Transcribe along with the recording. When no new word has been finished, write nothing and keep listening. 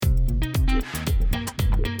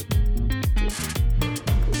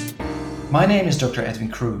My name is Dr. Edwin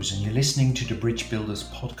Cruz, and you're listening to the Bridge Builders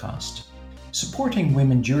podcast. Supporting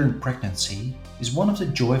women during pregnancy is one of the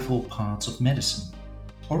joyful parts of medicine.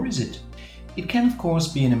 Or is it? It can, of course,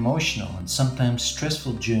 be an emotional and sometimes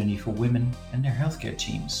stressful journey for women and their healthcare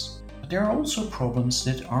teams. But there are also problems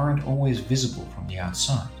that aren't always visible from the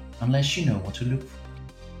outside, unless you know what to look for.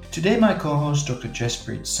 Today, my co-host Dr.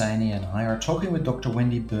 Jaspreet Saini and I are talking with Dr.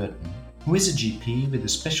 Wendy Burton, who is a GP with a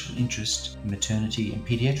special interest in maternity and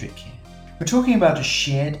pediatric care. We're talking about a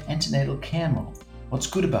shared antenatal care model, what's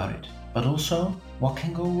good about it, but also what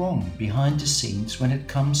can go wrong behind the scenes when it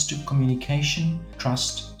comes to communication,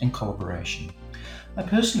 trust and collaboration. I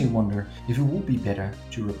personally wonder if it would be better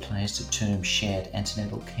to replace the term shared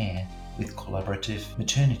antenatal care with collaborative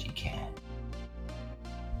maternity care.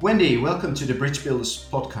 Wendy, welcome to the Bridge Builders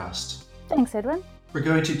podcast. Thanks, Edwin. We're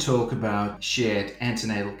going to talk about shared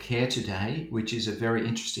antenatal care today, which is a very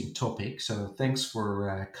interesting topic. So thanks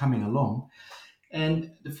for coming along.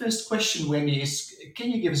 And the first question, Wendy, is can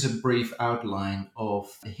you give us a brief outline of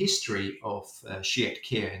the history of shared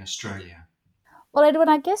care in Australia? Well, Edwin,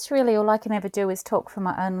 I guess really all I can ever do is talk from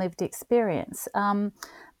my own lived experience.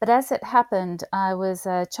 But as it happened, I was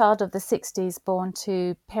a child of the 60s born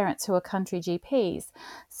to parents who were country GPs.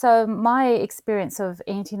 So my experience of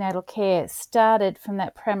antenatal care started from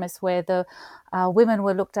that premise where the women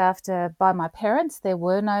were looked after by my parents. There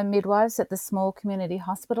were no midwives at the small community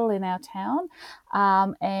hospital in our town.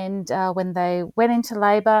 And when they went into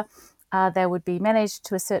labour, they would be managed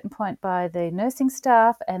to a certain point by the nursing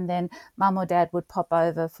staff, and then mum or dad would pop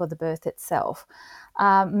over for the birth itself.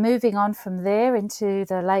 Moving on from there into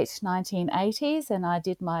the late 1980s, and I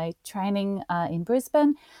did my training in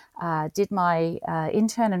Brisbane, did my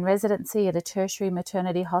intern and residency at a tertiary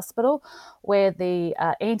maternity hospital where the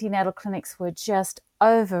antenatal clinics were just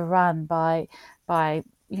overrun by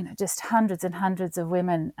just hundreds and hundreds of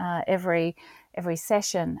women every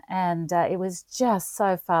session, and it was just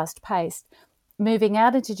so fast paced. Moving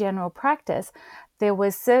out into general practice, there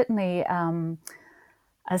was certainly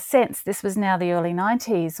a sense, this was now the early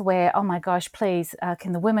 90s, where, oh my gosh, please,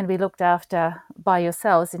 can the women be looked after by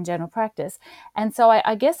yourselves in general practice? And so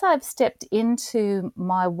I guess I've stepped into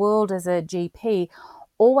my world as a GP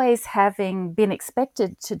always having been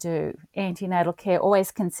expected to do antenatal care,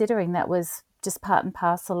 always considering that was just part and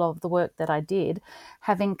parcel of the work that I did,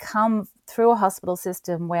 having come through a hospital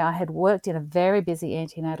system where I had worked in a very busy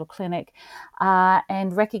antenatal clinic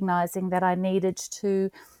and recognising that I needed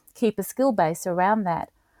to keep a skill base around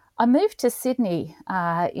that. I moved to Sydney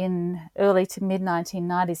in early to mid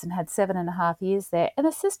 1990s and had 7.5 years there, and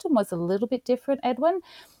the system was a little bit different, Edwin.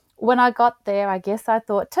 When I got there, I guess I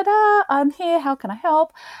thought, ta-da, I'm here, how can I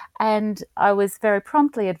help? And I was very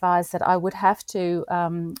promptly advised that I would have to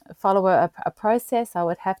follow a process. I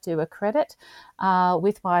would have to accredit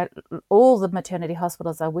with all the maternity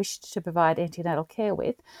hospitals I wished to provide antenatal care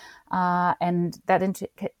with. And that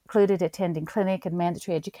included attending clinic and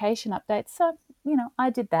mandatory education updates. So, I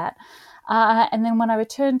did that. And then when I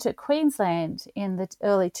returned to Queensland in the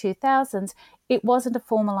early 2000s, it wasn't a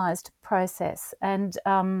formalised process. And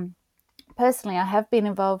personally, I have been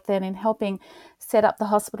involved then in helping set up the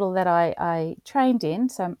hospital that I trained in,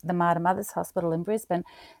 so the Mater Mothers Hospital in Brisbane,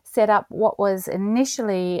 set up what was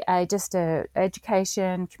initially just a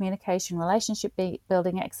education, communication, relationship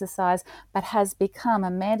building exercise, but has become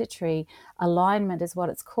a mandatory alignment is what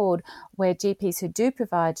it's called, where GPs who do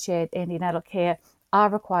provide shared antenatal care are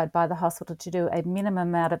required by the hospital to do a minimum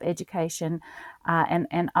amount of education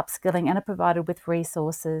and upskilling, and are provided with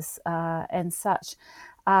resources and such.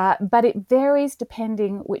 But it varies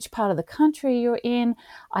depending which part of the country you're in.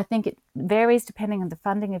 I think it varies depending on the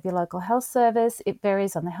funding of your local health service. It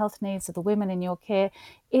varies on the health needs of the women in your care.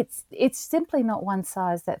 It's simply not one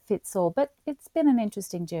size that fits all, but it's been an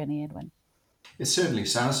interesting journey, Edwin. It certainly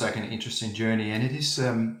sounds like an interesting journey, and it is.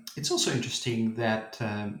 It's also interesting that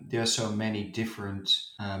there are so many different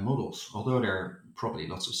models, although there are probably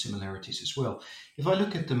lots of similarities as well. If I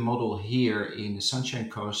look at the model here in the Sunshine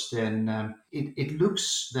Coast, then it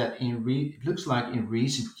looks like in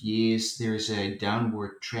recent years there is a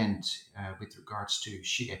downward trend with regards to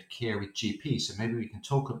shared care with GPs. So maybe we can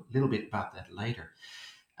talk a little bit about that later.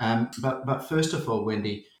 But first of all,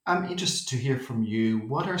 Wendy, I'm interested to hear from you.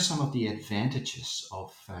 What are some of the advantages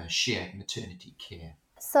of shared maternity care?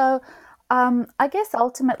 So I guess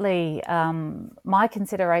ultimately my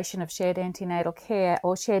consideration of shared antenatal care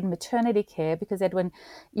or shared maternity care, because Edwin,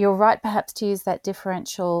 you're right perhaps to use that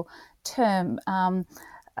differential term,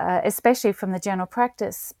 especially from the general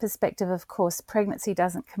practice perspective, of course, pregnancy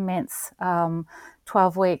doesn't commence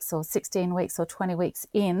 12 weeks or 16 weeks or 20 weeks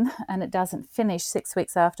in, and it doesn't finish 6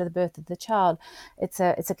 weeks after the birth of the child. It's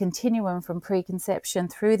a continuum from preconception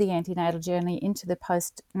through the antenatal journey into the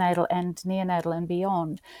postnatal and neonatal and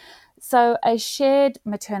beyond. So a shared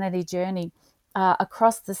maternity journey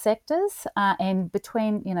across the sectors and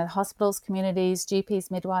between, hospitals, communities, GPs,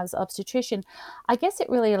 midwives, obstetrician, I guess it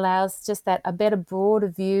really allows just that a better, broader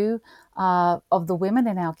view of the women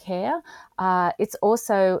in our care. It's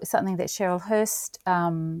also something that Cheryl Hurst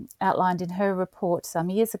outlined in her report some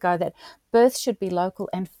years ago, that birth should be local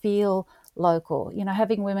and feel local.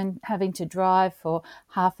 Having women having to drive for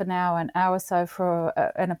half an hour or so for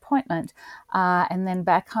an appointment, and then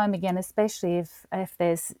back home again, especially if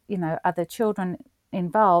there's other children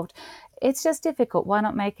involved, it's just difficult. Why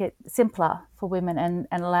not make it simpler for women and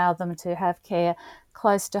allow them to have care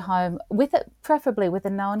close to home, preferably with a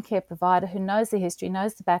known care provider who knows the history,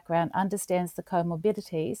 knows the background, understands the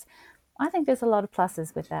comorbidities. I think there's a lot of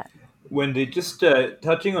pluses with that. Wendy, just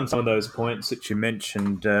touching on some of those points that you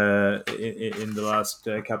mentioned in the last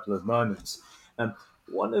couple of moments.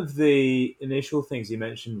 One of the initial things you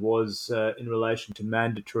mentioned was in relation to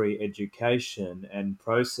mandatory education and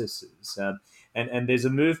processes. And there's a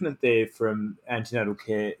movement there from antenatal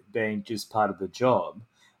care being just part of the job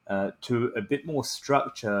to a bit more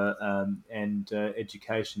structure and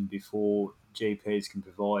education before GPs can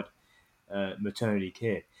provide maternity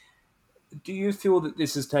care. Do you feel that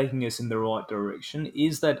this is taking us in the right direction?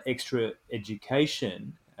 Is that extra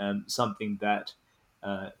education something that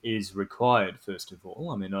is required, first of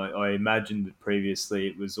all? I mean, I imagine that previously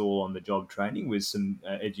it was all on the job training with some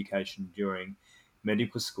education during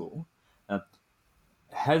medical school. Uh,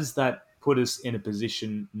 has that put us in a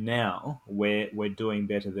position now where we're doing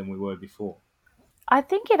better than we were before? I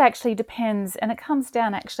think it actually depends, and it comes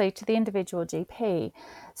down actually to the individual GP.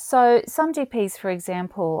 So some GPs, for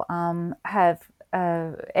example, have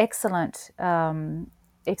excellent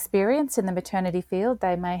experience in the maternity field.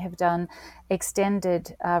 They may have done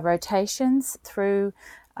extended rotations through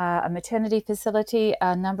a maternity facility.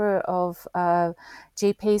 A number of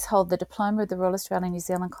GPs hold the diploma of the Royal Australian New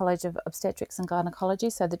Zealand College of Obstetrics and Gynecology,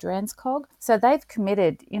 so the DRANSCOG. So they've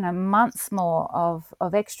committed, months more of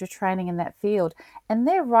extra training in that field, and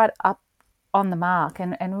they're right up on the mark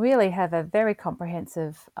and really have a very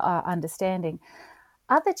comprehensive understanding.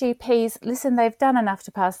 Other GPs, listen, they've done enough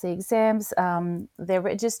to pass the exams. They're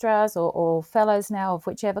registrars or fellows now of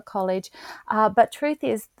whichever college. But truth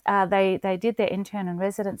is, they did their intern and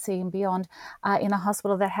residency and beyond in a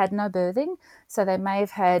hospital that had no birthing. So they may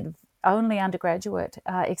have had only undergraduate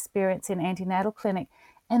experience in antenatal clinic.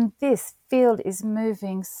 And this field is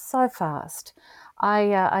moving so fast.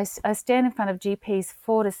 I stand in front of GPs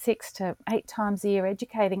 4 to 6 to 8 times a year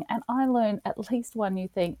educating, and I learn at least one new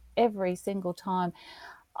thing every single time.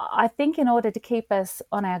 I think in order to keep us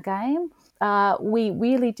on our game, we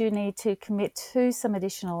really do need to commit to some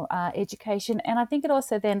additional education. And I think it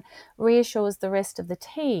also then reassures the rest of the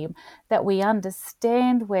team that we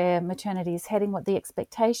understand where maternity is heading, what the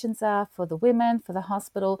expectations are for the women, for the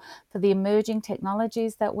hospital, for the emerging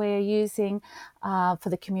technologies that we're using, for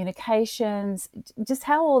the communications, just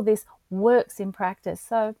how all this works in practice.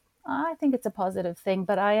 So I think it's a positive thing,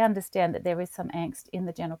 but I understand that there is some angst in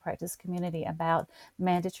the general practice community about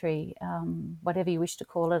mandatory, whatever you wish to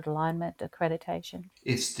call it, alignment, accreditation.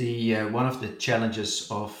 It's the one of the challenges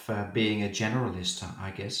of being a generalist,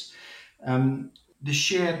 I guess. The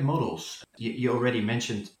shared models, you already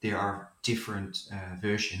mentioned there are different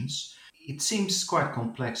versions. It seems quite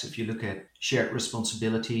complex if you look at shared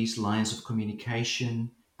responsibilities, lines of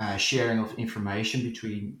communication, sharing of information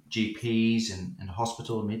between GPs and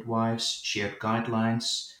hospital midwives, shared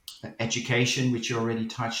guidelines, education, which you already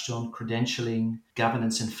touched on, credentialing,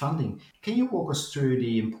 governance, and funding. Can you walk us through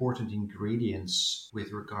the important ingredients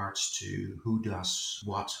with regards to who does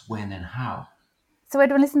what, when, and how? So,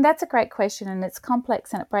 Edwin, listen, that's a great question, and it's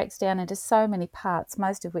complex and it breaks down into so many parts,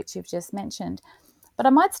 most of which you've just mentioned. But I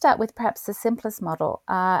might start with perhaps the simplest model,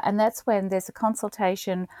 and that's when there's a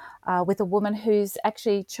consultation with a woman who's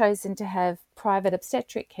actually chosen to have private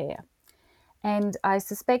obstetric care. And I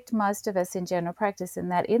suspect most of us in general practice in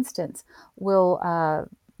that instance will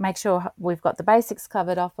make sure we've got the basics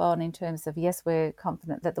covered off on in terms of, yes, we're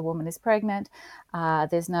confident that the woman is pregnant.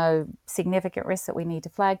 There's no significant risk that we need to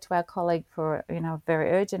flag to our colleague for a very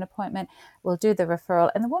urgent appointment. We'll do the referral,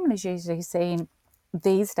 and the woman is usually seen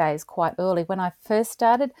these days quite early. When I first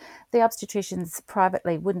started, the obstetricians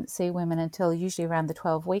privately wouldn't see women until usually around the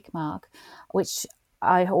 12-week mark, which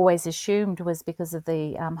I always assumed was because of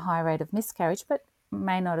the high rate of miscarriage, but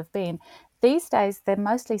may not have been. These days, they're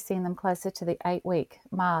mostly seeing them closer to the 8-week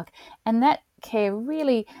mark, and that care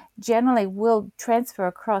really generally will transfer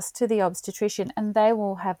across to the obstetrician, and they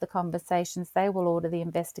will have the conversations, they will order the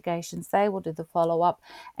investigations, they will do the follow-up,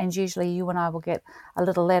 and usually you and I will get a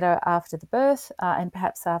little letter after the birth and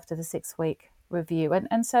perhaps after the 6-week review.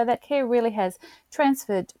 And so that care really has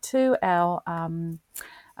transferred to our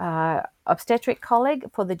obstetric colleague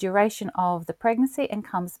for the duration of the pregnancy and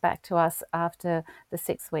comes back to us after the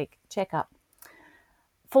 6-week checkup.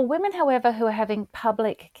 For women, however, who are having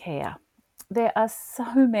public care, there are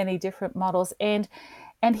so many different models, and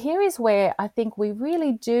here is where I think we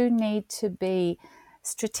really do need to be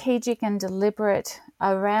strategic and deliberate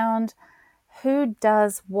around who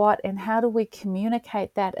does what and how do we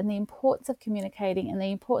communicate that, and the importance of communicating and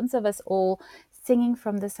the importance of us all singing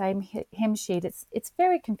from the same hymn sheet. It's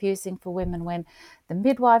very confusing for women when the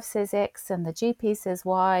midwife says X and the GP says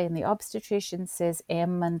Y and the obstetrician says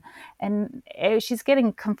M, and she's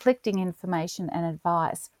getting conflicting information and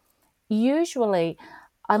advice. Usually,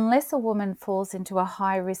 unless a woman falls into a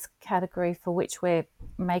high-risk category for which we're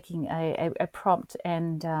making a prompt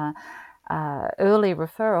and early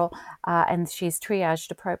referral and she's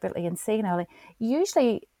triaged appropriately and seen early,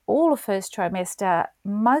 usually all of first trimester,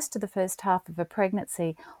 most of the first half of a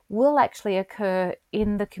pregnancy will actually occur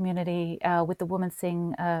in the community with the woman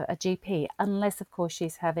seeing a GP, unless, of course,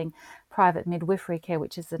 she's having private midwifery care,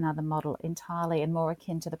 which is another model entirely and more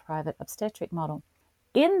akin to the private obstetric model.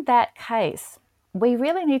 In that case, we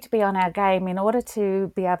really need to be on our game in order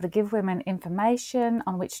to be able to give women information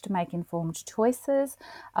on which to make informed choices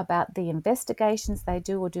about the investigations they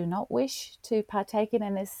do or do not wish to partake in.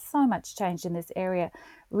 And there's so much change in this area.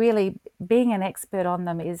 Really, being an expert on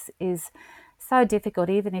them is so difficult,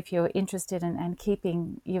 even if you're interested in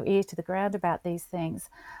keeping your ear to the ground about these things.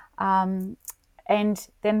 And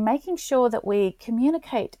then making sure that we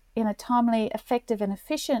communicate in a timely, effective and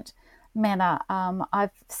efficient manner.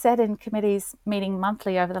 I've sat in committees meeting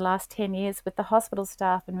monthly over the last 10 years with the hospital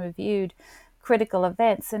staff and reviewed critical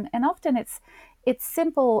events, and often it's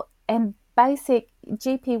simple and basic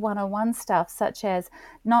GP 101 stuff, such as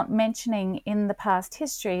not mentioning in the past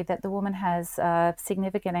history that the woman has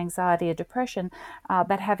significant anxiety or depression,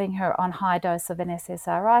 but having her on high dose of an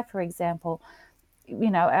SSRI, for example.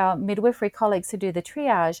 Our midwifery colleagues who do the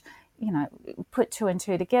triage, put 2 and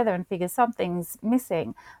 2 together and figure something's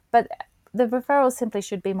missing. But the referral simply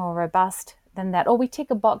should be more robust than that. Or we tick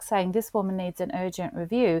a box saying this woman needs an urgent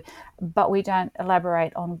review, but we don't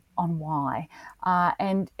elaborate on why.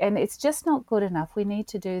 And it's just not good enough. We need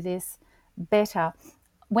to do this better.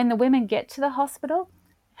 When the women get to the hospital,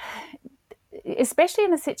 especially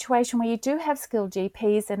in a situation where you do have skilled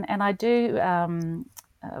GPs, and I do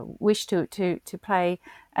wish to play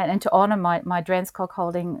and to honour my DRANSCOG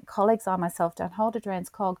holding colleagues. I myself don't hold a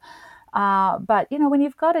DRANSCOG. But, when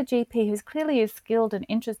you've got a GP who's clearly is skilled and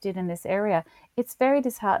interested in this area, it's very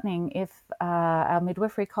disheartening if our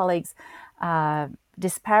midwifery colleagues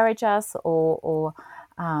disparage us or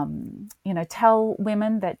tell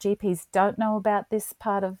women that GPs don't know about this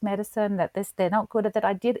part of medicine, that they're not good at that.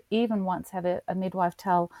 I did even once have a midwife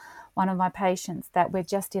tell one of my patients that we're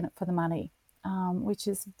just in it for the money, which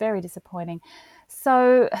is very disappointing.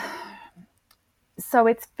 So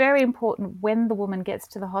it's very important when the woman gets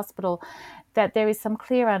to the hospital that there is some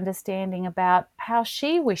clear understanding about how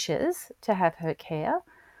she wishes to have her care.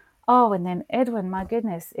 Oh, and then Edwin, my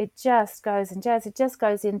goodness, it just goes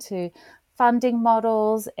into funding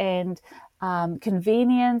models and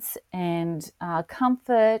convenience and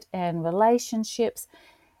comfort and relationships.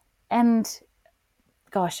 And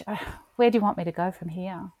gosh, where do you want me to go from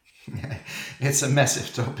here? It's a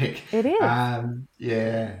massive topic. It is.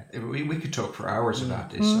 We could talk for hours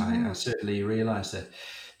about this. Mm-hmm. I certainly realize that.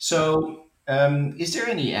 So is there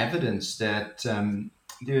any evidence that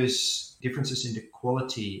there's differences in the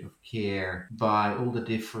quality of care by all the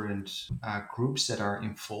different groups that are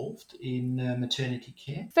involved in maternity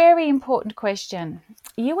care? Very important question.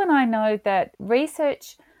 You and I know that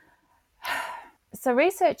research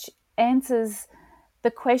answers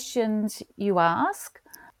the questions you ask,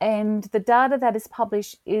 and the data that is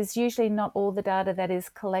published is usually not all the data that is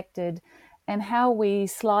collected, and how we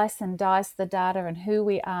slice and dice the data and who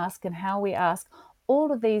we ask and how we ask,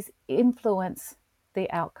 all of these influence the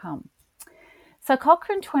outcome. So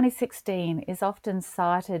Cochrane 2016 is often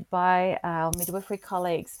cited by our midwifery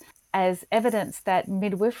colleagues as evidence that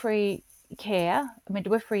midwifery-led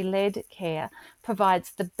care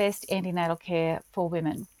provides the best antenatal care for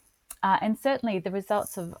women. And certainly the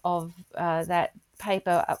results of that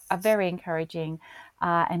paper are very encouraging.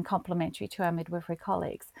 and complementary to our midwifery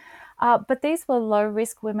colleagues. But these were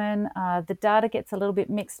low-risk women. The data gets a little bit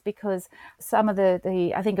mixed because some of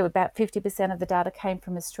the I think about 50% of the data came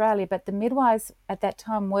from Australia, but the midwives at that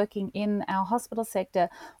time working in our hospital sector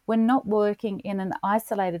were not working in an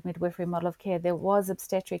isolated midwifery model of care. There was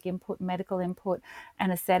obstetric input, medical input,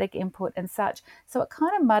 anaesthetic input and such. So it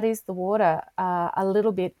kind of muddies the water a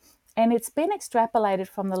little bit. And it's been extrapolated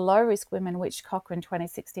from the low-risk women, which Cochrane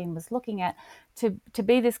 2016 was looking at, to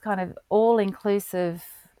be this kind of all-inclusive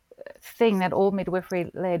thing that all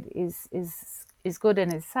midwifery-led is good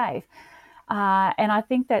and is safe. And I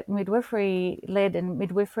think that midwifery-led and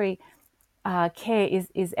midwifery care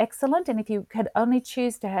is excellent. And if you could only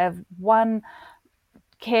choose to have one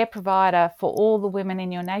care provider for all the women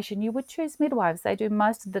in your nation, you would choose midwives. They do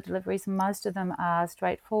most of the deliveries, most of them are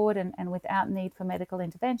straightforward and without need for medical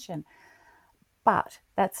intervention. But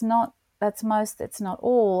that's most, that's not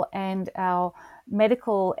all. And our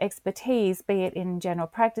medical expertise, be it in general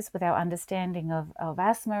practice with our understanding of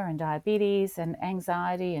asthma and diabetes and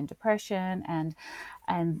anxiety and depression and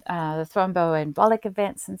thromboembolic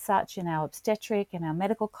events and such in our obstetric and our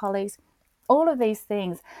medical colleagues, all of these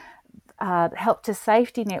things help to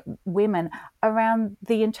safety net women around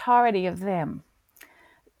the entirety of them.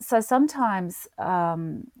 So sometimes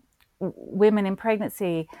women in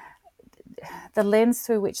pregnancy, the lens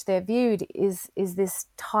through which they're viewed is this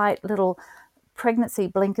tight little pregnancy,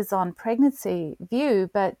 blinkers on pregnancy view,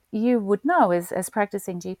 but you would know as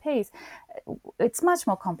practicing GPs, it's much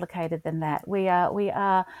more complicated than that. We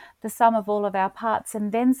are the sum of all of our parts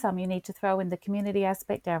and then some. You need to throw in the community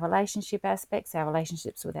aspect, our relationship aspects, our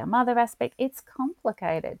relationships with our mother aspect. It's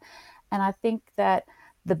complicated. And I think that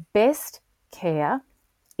the best care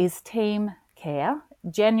is team care,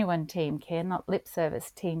 genuine team care, not lip service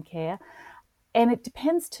team care. And it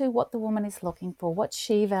depends too what the woman is looking for, what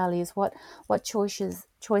she values, what choices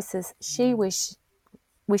she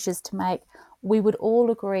wishes to make. We would all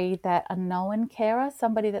agree that a known carer,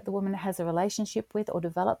 somebody that the woman has a relationship with or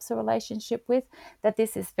develops a relationship with, that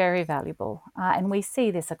this is very valuable. And we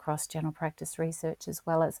see this across general practice research as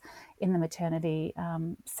well as in the maternity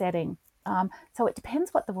setting. So it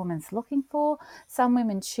depends what the woman's looking for. Some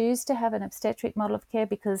women choose to have an obstetric model of care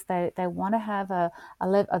because they want to have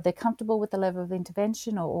they're comfortable with the level of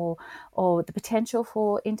intervention or the potential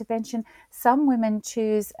for intervention. Some women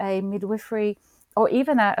choose a midwifery or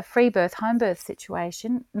even a free birth, home birth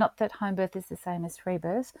situation. Not that home birth is the same as free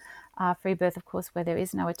birth. Free birth, of course, where there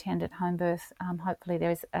is no attendant home birth, hopefully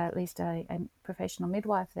there is at least a professional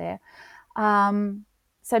midwife there.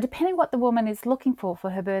 So depending what the woman is looking for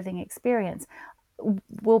her birthing experience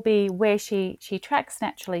will be where she tracks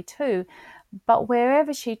naturally to. But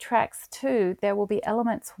wherever she tracks to, there will be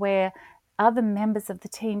elements where other members of the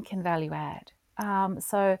team can value add.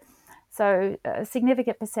 So a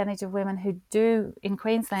significant percentage of women who do, in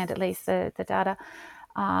Queensland at least, the data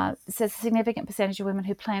says a significant percentage of women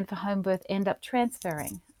who plan for home birth end up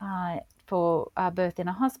transferring for birth in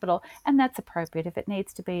a hospital, and that's appropriate. If it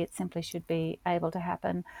needs to be, it simply should be able to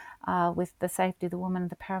happen with the safety of the woman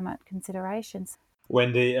the paramount considerations.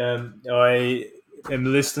 Wendy, I am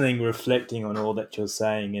listening, reflecting on all that you're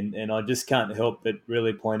saying, and I just can't help but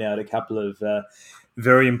really point out a couple of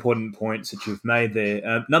very important points that you've made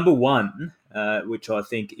there. Number one, which I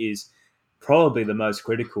think is probably the most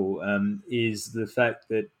critical, is the fact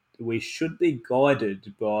that we should be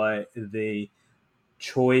guided by the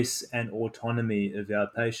choice and autonomy of our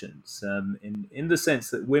patients, in the sense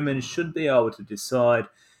that women should be able to decide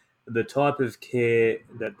the type of care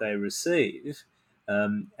that they receive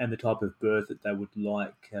and the type of birth that they would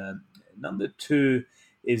like. Number two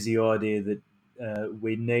is the idea that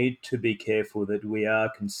we need to be careful that we are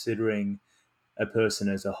considering a person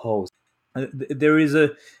as a whole. There is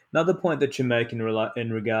another point that you make in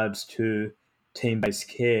regards to team-based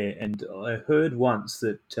care, and I heard once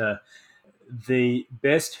that the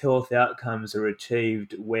best health outcomes are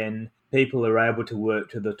achieved when people are able to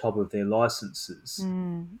work to the top of their licenses.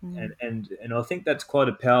 And I think that's quite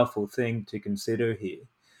a powerful thing to consider here.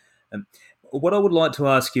 What I would like to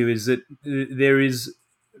ask you is that there is,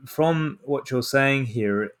 from what you're saying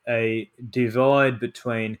here, a divide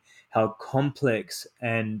between how complex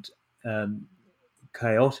and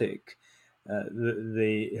chaotic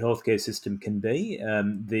the healthcare system can be,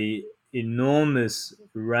 the enormous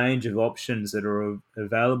range of options that are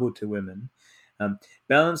available to women,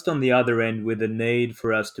 balanced on the other end with the need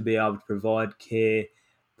for us to be able to provide care,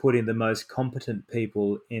 putting the most competent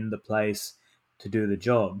people in the place to do the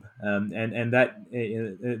job, and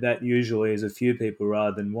that usually is a few people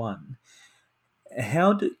rather than one.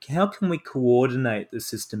 How can we coordinate the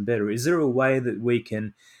system better? Is there a way that we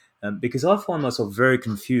can because I find myself very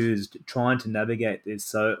confused trying to navigate this.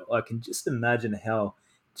 So I can just imagine how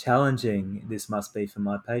challenging this must be for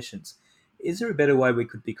my patients. Is there a better way we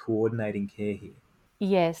could be coordinating care here?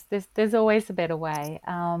 Yes, there's always a better way.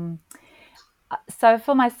 So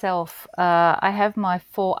for myself, I have my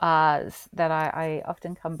 4 Rs that I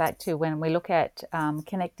often come back to when we look at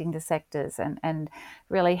connecting the sectors and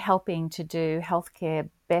really helping to do healthcare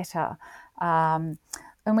better. And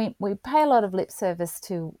we pay a lot of lip service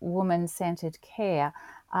to woman-centered care,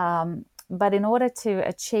 but in order to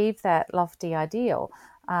achieve that lofty ideal,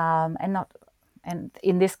 and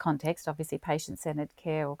in this context, obviously patient-centered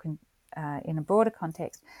care, or in a broader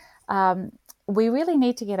context, we really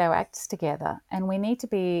need to get our acts together, and we need to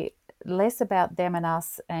be less about them and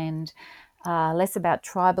us, and less about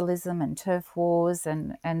tribalism and turf wars,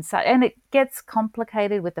 and it gets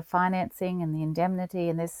complicated with the financing and the indemnity,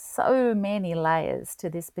 and there's so many layers to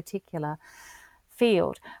this particular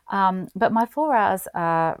field. But my 4 Rs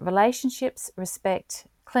are relationships, respect,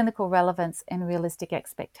 clinical relevance, and realistic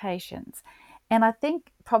expectations. And I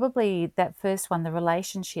think probably that first one, the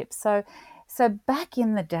relationship. So back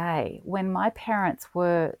in the day when my parents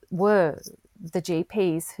were the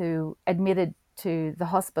GPs who admitted to the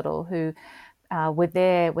hospital, who were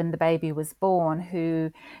there when the baby was born,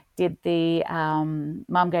 who did the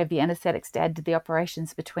mum gave the anaesthetics, dad did the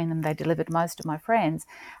operations, between them they delivered most of my friends.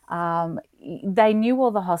 They knew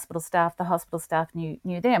all the hospital staff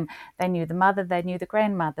knew them. They knew the mother, they knew the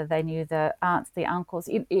grandmother, they knew the aunts, the uncles.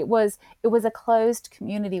 It was a closed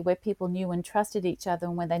community where people knew and trusted each other,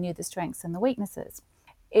 and where they knew the strengths and the weaknesses.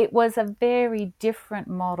 It was a very different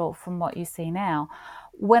model from what you see now.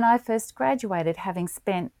 When I first graduated, having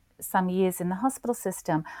spent some years in the hospital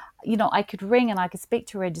system, I could ring and I could speak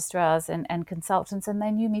to registrars and consultants, and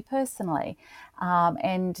they knew me personally.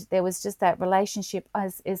 And there was just that relationship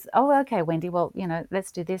oh, okay, Wendy, well,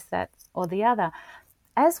 let's do this, that, or the other.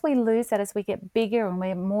 As we lose that, as we get bigger and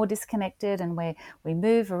we're more disconnected, and we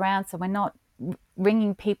move around, so we're not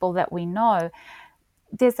ringing people that we know,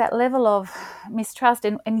 there's that level of mistrust.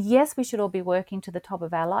 And yes, we should all be working to the top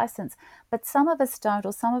of our license, but some of us don't,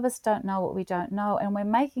 or some of us don't know what we don't know, and we're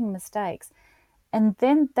making mistakes. And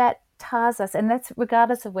then that tars us, and that's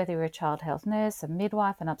regardless of whether you're a child health nurse, a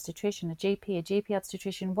midwife, an obstetrician, a GP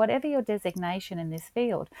obstetrician, whatever your designation in this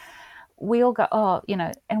field. We all go, oh,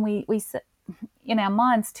 and we in our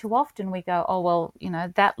minds too often we go, oh, well,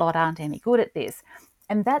 that lot aren't any good at this.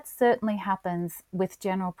 And that certainly happens with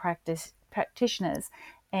general practitioners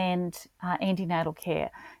and antenatal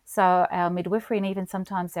care. So our midwifery, and even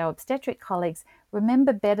sometimes our obstetric colleagues,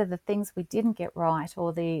 remember better the things we didn't get right,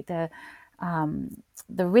 or the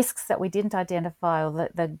risks that we didn't identify, or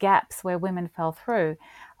the gaps where women fell through.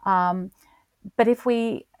 But if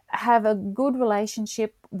we have a good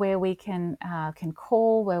relationship where we can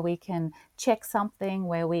call, where we can check something,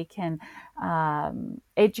 where we can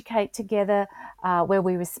educate together, where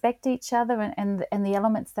we respect each other and the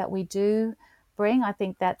elements that we do bring, I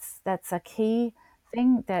think that's a key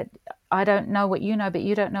thing. That I don't know what you know, but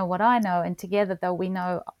you don't know what I know, and together, though, we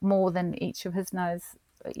know more than each of us knows,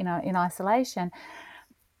 in isolation.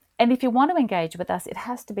 And if you want to engage with us, it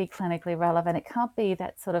has to be clinically relevant. It can't be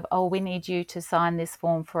that sort of, oh, we need you to sign this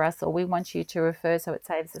form for us, or we want you to refer so it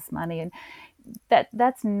saves us money. And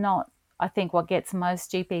that's not, I think, what gets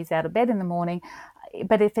most GPs out of bed in the morning.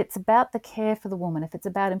 But if it's about the care for the woman, if it's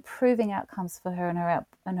about improving outcomes for her and her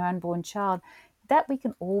unborn child, that we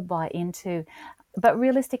can all buy into. But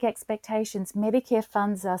realistic expectations, Medicare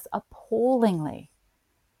funds us appallingly,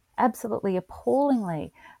 absolutely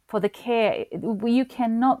appallingly, for the care. You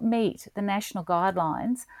cannot meet the national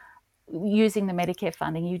guidelines using the Medicare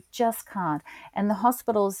funding. You just can't. And the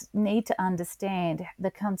hospitals need to understand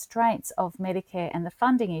the constraints of Medicare and the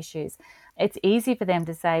funding issues. It's easy for them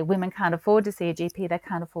to say women can't afford to see a GP, they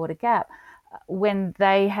can't afford a gap, when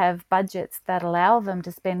they have budgets that allow them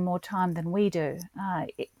to spend more time than we do.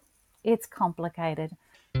 It's complicated.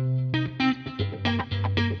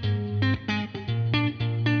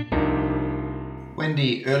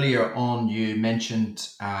 Wendy, earlier on you mentioned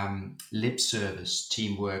lip service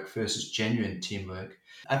teamwork versus genuine teamwork.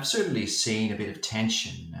 I've certainly seen a bit of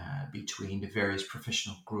tension between the various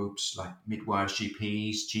professional groups like midwives,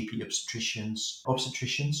 GPs, GP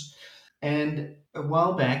obstetricians. And a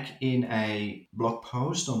while back in a blog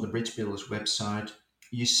post on the Bridge Builders website,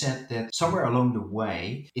 you said that somewhere along the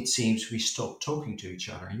way, it seems we stopped talking to each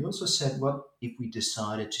other. And you also said, what if we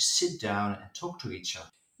decided to sit down and talk to each other?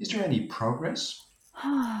 Is there any progress?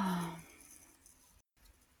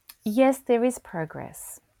 Yes, there is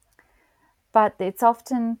progress, but it's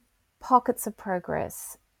often pockets of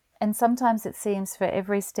progress. And sometimes it seems for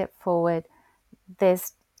every step forward,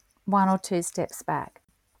 there's one or two steps back.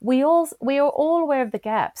 We are all aware of the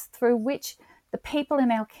gaps through which the people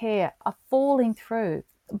in our care are falling through.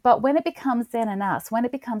 But when it becomes them and us, when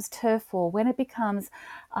it becomes turf war, when it becomes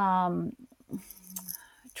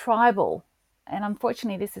tribal, and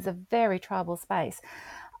unfortunately this is a very tribal space,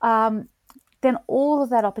 then all of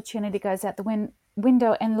that opportunity goes out the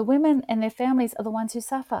window, and the women and their families are the ones who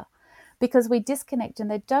suffer because we disconnect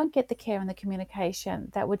and they don't get the care and the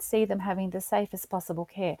communication that would see them having the safest possible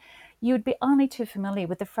care. You would be only too familiar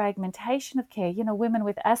with the fragmentation of care. You know, women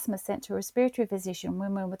with asthma sent to a respiratory physician,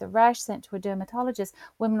 women with a rash sent to a dermatologist,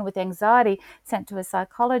 women with anxiety sent to a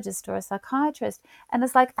psychologist or a psychiatrist. And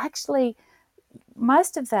it's like, actually,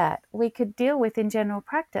 most of that we could deal with in general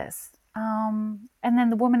practice. And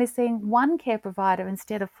then the woman is seeing one care provider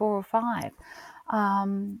instead of 4 or 5.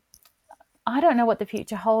 I don't know what the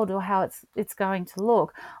future holds or how it's going to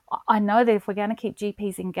look. I know that if we're going to keep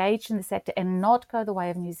GPs engaged in the sector and not go the way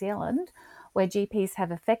of New Zealand, where GPs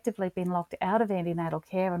have effectively been locked out of antenatal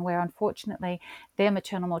care and where unfortunately their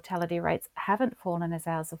maternal mortality rates haven't fallen as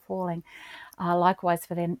ours are falling, likewise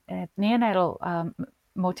for their neonatal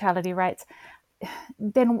mortality rates,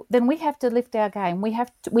 then we have to lift our game. We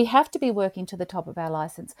have to be working to the top of our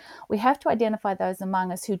license. We have to identify those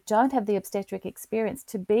among us who don't have the obstetric experience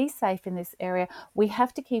to be safe in this area. We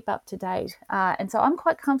have to keep up to date. And so I'm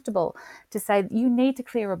quite comfortable to say you need to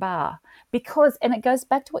clear a bar because, and it goes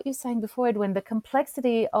back to what you were saying before, Edwin, the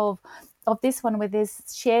complexity of this one where there's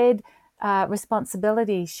shared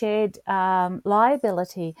responsibility, shared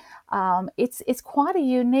liability. It's quite a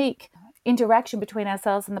unique interaction between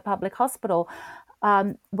ourselves and the public hospital,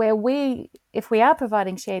 where if we are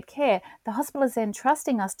providing shared care, the hospital is then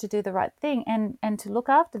trusting us to do the right thing and to look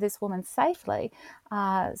after this woman safely,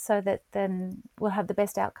 so that then we'll have the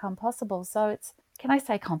best outcome possible. So it's, can I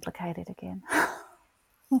say complicated again?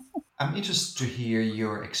 I'm interested to hear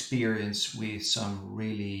your experience with some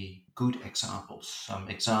really good examples, some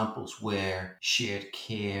examples where shared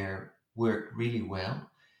care worked really well.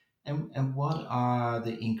 And what are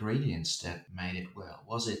the ingredients that made it well?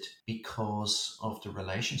 Was it because of the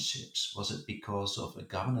relationships? Was it because of a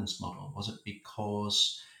governance model? Was it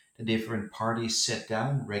because the different parties sat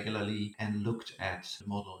down regularly and looked at the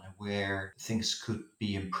model and where things could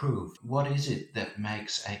be improved? What is it that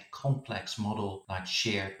makes a complex model like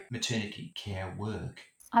shared maternity care work?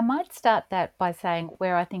 I might start that by saying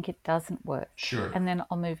where I think it doesn't work. Sure. And then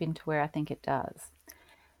I'll move into where I think it does.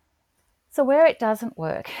 So where it doesn't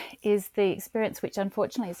work is the experience, which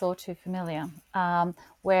unfortunately is all too familiar,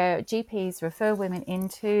 where GPs refer women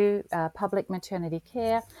into public maternity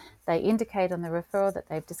care. They indicate on the referral that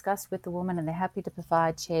they've discussed with the woman and they're happy to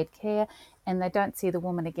provide shared care, and they don't see the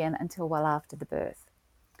woman again until well after the birth.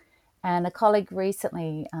 And a colleague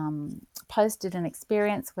recently posted an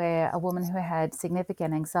experience where a woman who had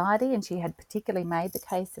significant anxiety, and she had particularly made the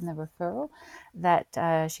case in the referral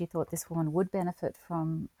that she thought this woman would benefit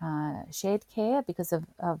from shared care because of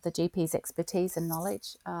the GP's expertise and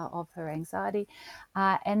knowledge of her anxiety.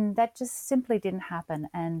 And that just simply didn't happen.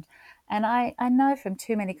 And I know from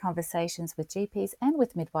too many conversations with GPs and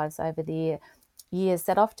with midwives over the years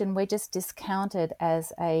that often we're just discounted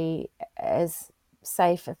as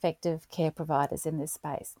safe, effective care providers in this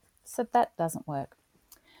space. So that doesn't work.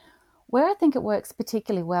 Where I think it works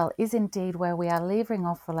particularly well is indeed where we are levering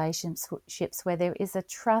off relationships, where there is a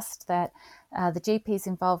trust that the GPs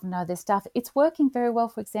involved know their staff. It's working very well,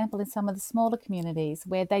 for example, in some of the smaller communities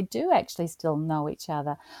where they do actually still know each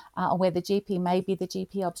other, where the GP may be the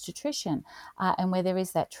GP obstetrician, and where there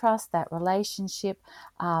is that trust, that relationship,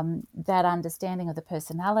 that understanding of the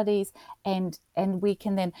personalities, and we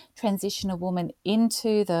can then transition a woman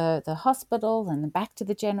into the hospital and back to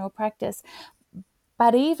the general practice.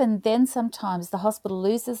 But even then, sometimes the hospital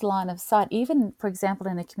loses line of sight, even, for example,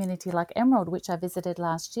 in a community like Emerald, which I visited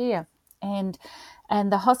last year. And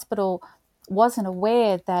the hospital wasn't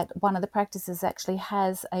aware that one of the practices actually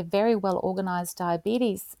has a very well-organised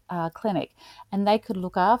diabetes clinic, and they could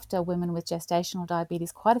look after women with gestational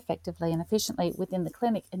diabetes quite effectively and efficiently within the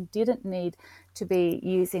clinic and didn't need to be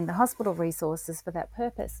using the hospital resources for that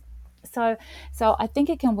purpose. So I think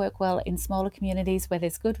it can work well in smaller communities where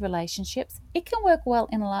there's good relationships. It can work well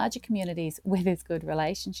in larger communities where there's good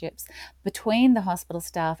relationships between the hospital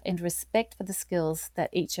staff and respect for the skills that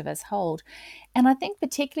each of us hold. And I think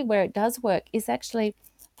particularly where it does work is actually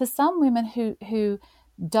for some women who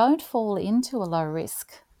don't fall into a low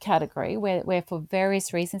risk category where for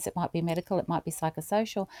various reasons, it might be medical, it might be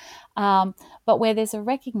psychosocial, but where there's a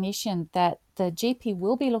recognition that the GP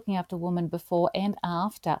will be looking after woman before and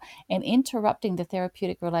after, and interrupting the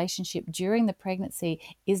therapeutic relationship during the pregnancy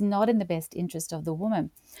is not in the best interest of the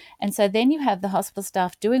woman. And so then you have the hospital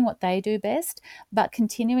staff doing what they do best, but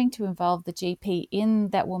continuing to involve the GP in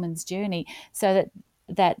that woman's journey so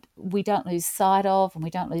that we don't lose sight of and we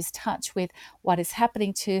don't lose touch with what is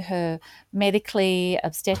happening to her medically,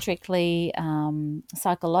 obstetrically,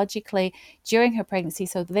 psychologically during her pregnancy.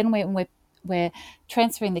 So then when we're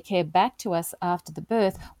transferring the care back to us after the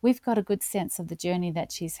birth, we've got a good sense of the journey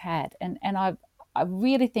that she's had. And I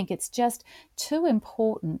really think it's just too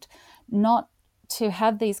important not to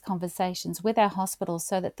have these conversations with our hospitals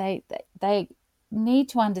so that they need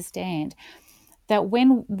to understand that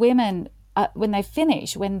when women when they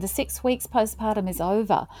finish, when the 6 weeks postpartum is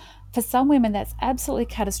over, for some women that's absolutely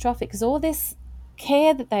catastrophic because all this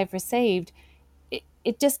care that they've received,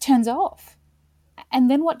 it just turns off. And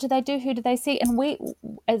then what do they do? Who do they see? And we,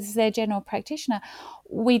 as their general practitioner,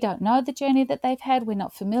 we don't know the journey that they've had. We're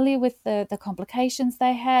not familiar with the complications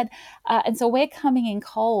they had. And so we're coming in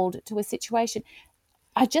cold to a situation.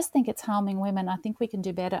 I just think it's harming women. I think we can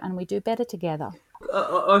do better, and we do better together.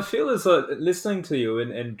 I feel as though listening to you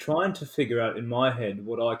and trying to figure out in my head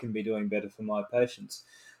what I can be doing better for my patients,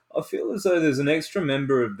 I feel as though there's an extra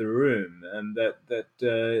member of the room and that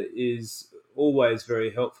is always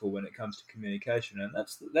very helpful when it comes to communication, and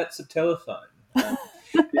that's a telephone.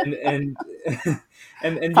 And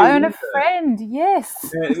Phone a friend,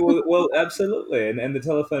 yes. Well, absolutely, and the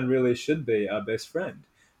telephone really should be our best friend.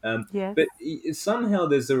 Yes. But somehow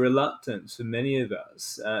there's a reluctance for many of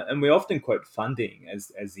us, and we often quote funding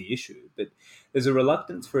as the issue, but there's a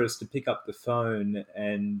reluctance for us to pick up the phone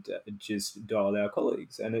and just dial our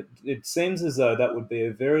colleagues. And it seems as though that would be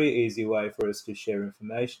a very easy way for us to share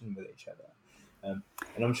information with each other.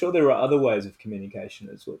 And I'm sure there are other ways of communication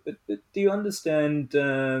as well. But do you understand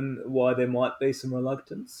why there might be some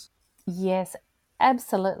reluctance? Yes,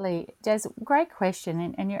 absolutely. Jez, great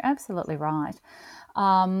question, and you're absolutely right.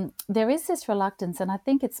 There is this reluctance, and I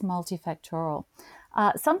think it's multifactorial.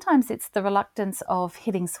 Sometimes it's the reluctance of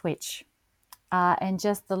hitting switch and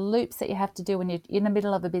just the loops that you have to do when you're in the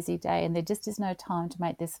middle of a busy day and there just is no time to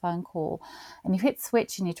make this phone call. And you hit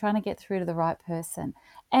switch and you're trying to get through to the right person.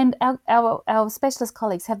 And our specialist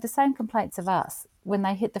colleagues have the same complaints of us when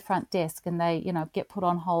they hit the front desk and they, get put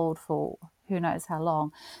on hold for who knows how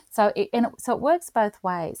long. So it works both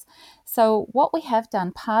ways. So what we have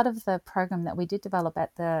done, part of the program that we did develop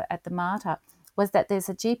at the Mater, was that there's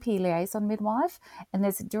a GP liaison midwife and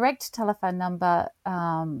there's a direct telephone number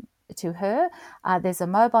to her. There's a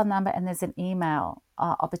mobile number and there's an email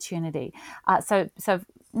opportunity. So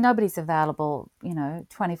nobody's available,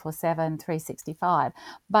 24/7, 365,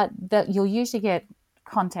 but you'll usually get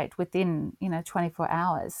contact within 24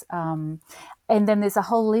 hours, and then there's a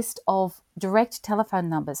whole list of direct telephone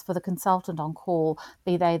numbers for the consultant on call,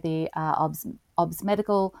 be they the obs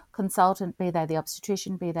medical consultant, be they the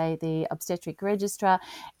obstetrician, be they the obstetric registrar,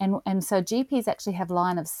 and so GPs actually have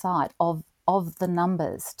line of sight of the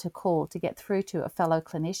numbers to call to get through to a fellow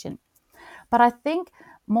clinician. But I think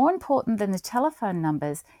more important than the telephone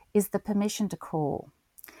numbers is the permission to call.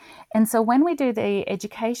 And so when we do the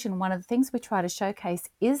education, one of the things we try to showcase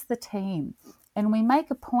is the team. And we make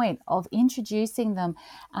a point of introducing them,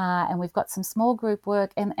 and we've got some small group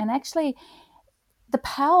work, and actually the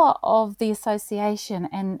power of the association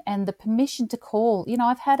and the permission to call.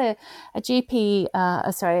 I've had a GP,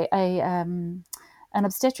 an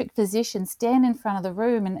obstetric physician stand in front of the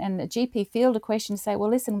room and a GP field a question to say, well,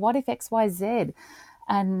 listen, what if X, Y, Z?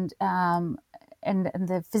 And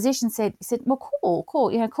the physician said, well, call,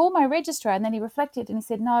 call my registrar. And then he reflected and he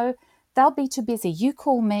said, no, they'll be too busy. You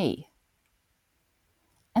call me.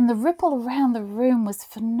 And the ripple around the room was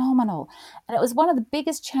phenomenal. And it was one of the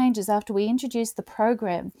biggest changes after we introduced the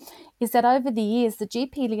program, is that over the years, the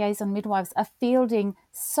GP liaison midwives are fielding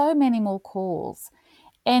so many more calls.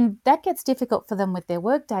 And that gets difficult for them with their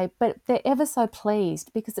workday, but they're ever so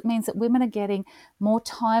pleased because it means that women are getting more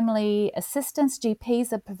timely assistance.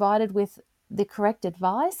 GPs are provided with the correct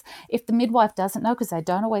advice. If the midwife doesn't know, because they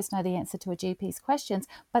don't always know the answer to a GP's questions,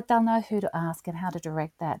 but they'll know who to ask and how to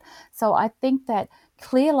direct that. So I think that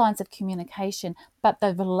clear lines of communication, but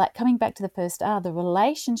coming back to the first R, the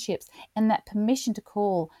relationships and that permission to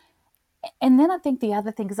call. And then I think the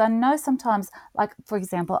other thing, because I know sometimes, like, for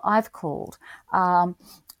example, I've called and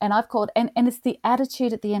it's the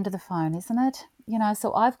attitude at the end of the phone, isn't it?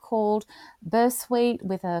 So I've called Birth Suite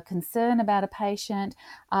with a concern about a patient,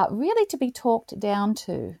 really to be talked down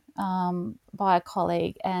to by a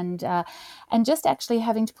colleague, and just actually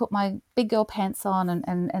having to put my big girl pants on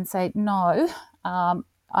and say, no,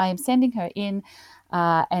 I am sending her in,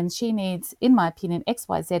 and she needs, in my opinion,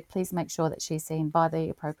 XYZ. Please make sure that she's seen by the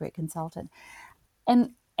appropriate consultant.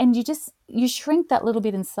 And you shrink that little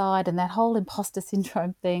bit inside, and that whole imposter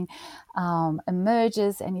syndrome thing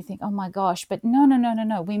emerges, and you think, oh my gosh, but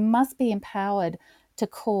no. We must be empowered to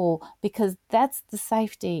call, because that's the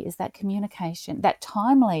safety, is that communication, that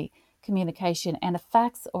timely communication, and a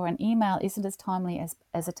fax or an email isn't as timely as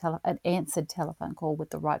an answered telephone call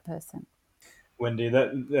with the right person. Wendy,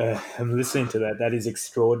 that I'm listening to that. That is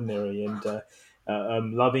extraordinary, and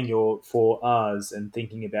I'm loving your 4 Rs and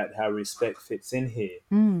thinking about how respect fits in here.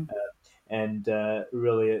 And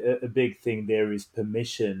really, a big thing there is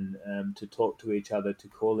permission to talk to each other, to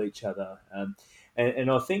call each other. And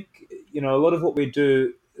I think, a lot of what we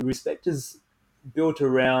do, respect is built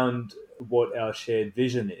around what our shared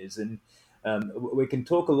vision is. And we can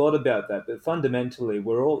talk a lot about that, but fundamentally,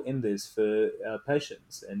 we're all in this for our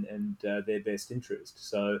patients and their best interest.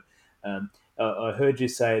 So I heard you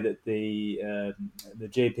say that the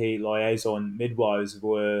GP liaison midwives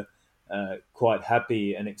were quite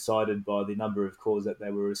happy and excited by the number of calls that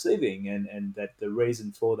they were receiving, and that the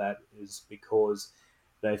reason for that is because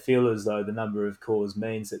they feel as though the number of calls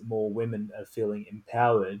means that more women are feeling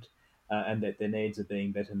empowered and that their needs are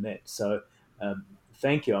being better met. So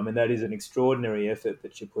thank you. I mean, that is an extraordinary effort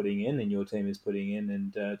that you're putting in and your team is putting in,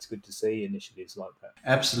 and it's good to see initiatives like that.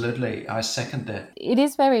 Absolutely. I second that. It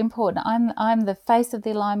is very important. I'm the face of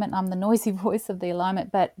the alignment. I'm the noisy voice of the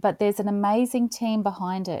alignment, but there's an amazing team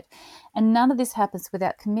behind it. And none of this happens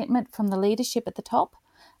without commitment from the leadership at the top,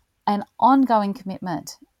 and ongoing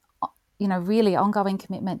commitment, really ongoing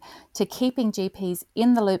commitment to keeping GPs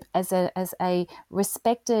in the loop as a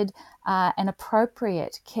respected and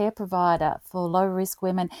appropriate care provider for low risk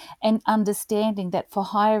women, and understanding that for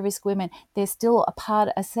higher risk women, they're still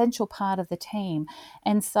essential part of the team.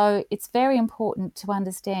 And so it's very important to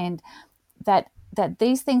understand that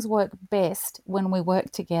these things work best when we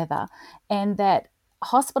work together, and that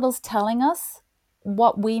hospitals telling us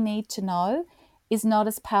what we need to know is not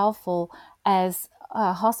as powerful as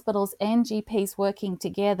hospitals and GPs working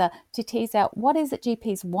together to tease out what is it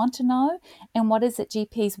GPs want to know and what is it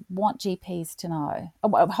GPs want GPs to know,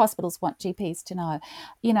 hospitals want GPs to know,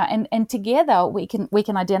 and together we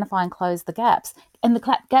can identify and close the gaps. And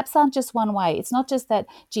the gaps aren't just one way. It's not just that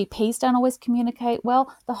GPs don't always communicate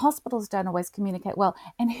well, the hospitals don't always communicate well.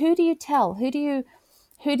 And who do you tell? Who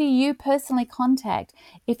do you personally contact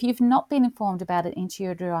if you've not been informed about an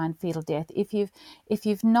intrauterine fetal death? If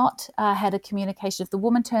you've not had a communication, if the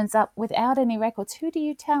woman turns up without any records, who do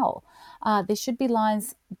you tell? There should be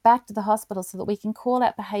lines back to the hospital so that we can call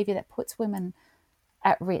out behaviour that puts women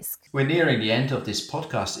at risk. We're nearing the end of this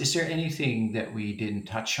podcast. Is there anything that we didn't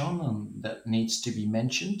touch on that needs to be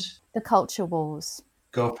mentioned? The culture wars.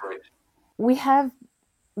 Go for it. We have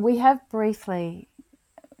briefly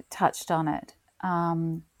touched on it.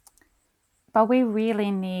 But we really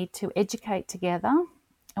need to educate together,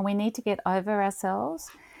 and we need to get over ourselves,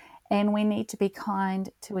 and we need to be kind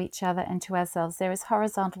to each other and to ourselves. There is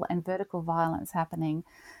horizontal and vertical violence happening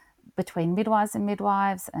between midwives and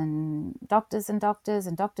midwives, and doctors and doctors,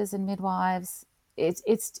 and doctors and midwives. It's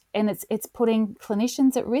putting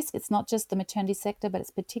clinicians at risk. It's not just the maternity sector, but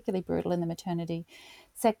it's particularly brutal in the maternity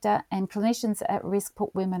sector. And clinicians at risk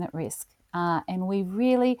put women at risk. And we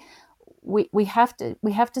really we have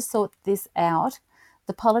to sort this out.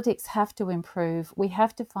 The politics have to improve. We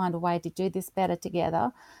have to find a way to do this better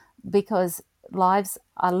together, because lives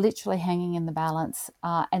are literally hanging in the balance,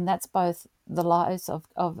 and that's both the lives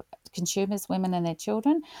of consumers, women and their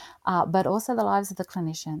children, but also the lives of the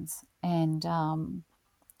clinicians. And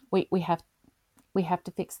we have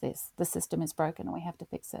to fix this. The system is broken and we have to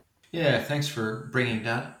fix it. Yeah, thanks for bringing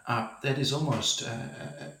that up. That is almost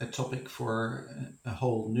a topic for a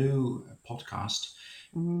whole new podcast,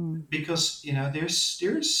 because there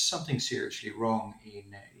is something seriously wrong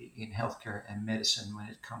in healthcare and medicine when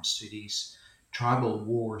it comes to these tribal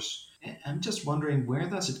wars. I'm just wondering, where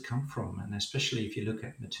does it come from, and especially if you look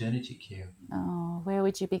at maternity care. Oh, where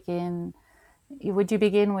would you begin? Would you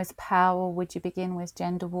begin with power? Would you begin with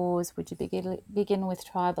gender wars? Would you begin with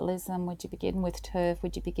tribalism? Would you begin with turf?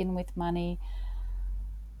 Would you begin with money?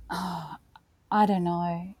 Oh, I don't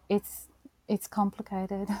know. It's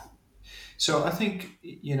complicated. So I think,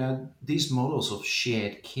 these models of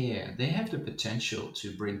shared care, they have the potential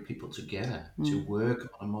to bring people together, to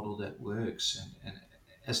work on a model that works.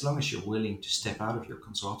 as long as you're willing to step out of your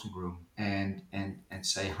consulting room and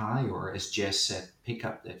say hi, or as Jess said, pick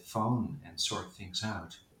up that phone and sort things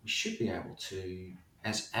out, we should be able to,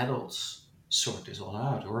 as adults, sort this all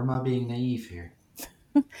out. Or am I being naive here?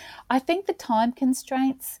 I think the time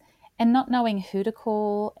constraints and not knowing who to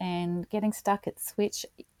call and getting stuck at switch,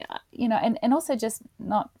 and also just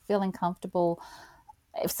not feeling comfortable.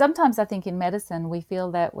 Sometimes I think in medicine we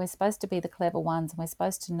feel that we're supposed to be the clever ones and we're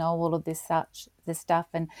supposed to know all of this stuff,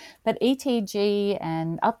 but ETG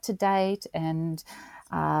and up to date and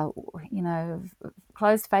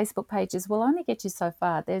closed Facebook pages will only get you so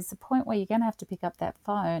far. There's a point where you're going to have to pick up that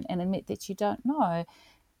phone and admit that you don't know,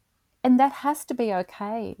 and that has to be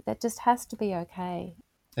okay. That just has to be okay.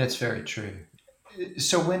 That's very true.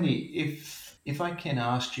 So Wendy, if I can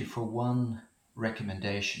ask you for one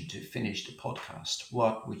recommendation to finish the podcast,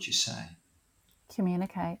 what would you say?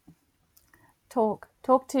 Communicate. Talk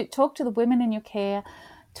to the women in your care,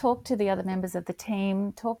 talk to the other members of the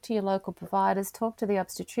team, talk to your local providers, talk to the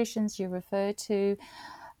obstetricians you refer to.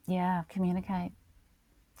 Yeah, communicate.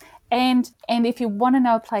 And if you want to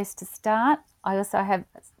know a place to start, I also have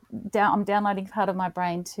I'm downloading part of my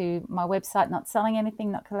brain to my website, not selling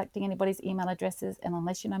anything, not collecting anybody's email addresses, and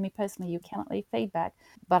unless you know me personally, you cannot leave feedback.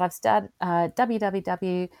 But I've started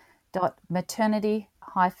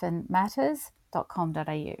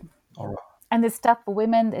www.maternity-matters.com.au. All right. And there's stuff for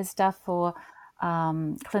women, there's stuff for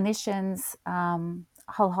clinicians, a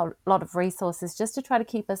whole lot of resources just to try to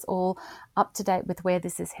keep us all up to date with where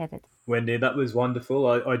this is headed. Wendy, that was wonderful.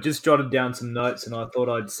 I just jotted down some notes and I thought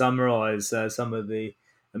I'd summarise some of the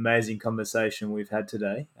amazing conversation we've had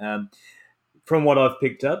today. From what I've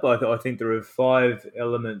picked up, I think there are 5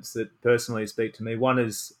 elements that personally speak to me. One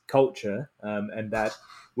is culture, and that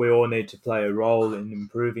we all need to play a role in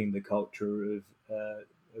improving the culture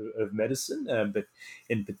of medicine, but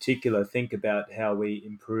in particular, think about how we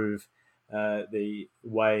improve the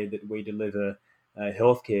way that we deliver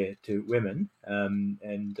healthcare to women,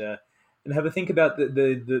 and have a think about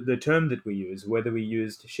the term that we use, whether we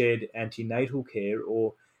used shared antenatal care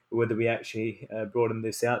or whether we actually broaden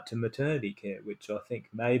this out to maternity care, which I think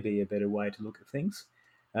may be a better way to look at things.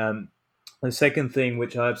 The second thing,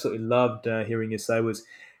 which I absolutely loved hearing you say, was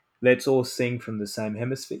let's all sing from the same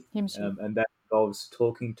hemisphere. And that involves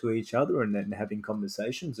talking to each other and then having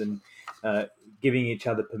conversations and giving each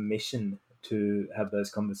other permission to have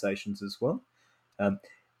those conversations as well.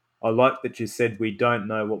 I like that you said we don't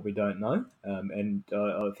know what we don't know, and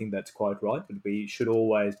I think that's quite right, but we should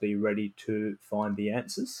always be ready to find the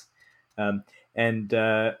answers. And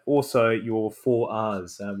also your 4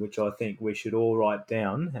 R's, which I think we should all write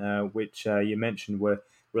down, which you mentioned were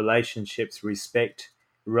relationships, respect,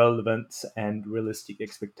 relevance, and realistic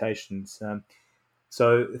expectations.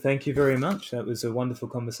 So thank you very much. That was a wonderful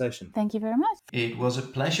conversation. Thank you very much. It was a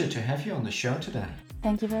pleasure to have you on the show today.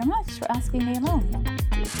 Thank you very much for asking me along.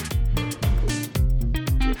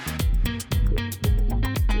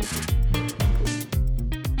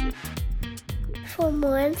 For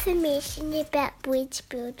more information about Bridge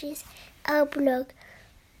Builders, our blog,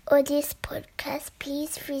 or this podcast,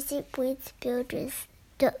 please visit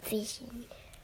bridgebuilders.vision.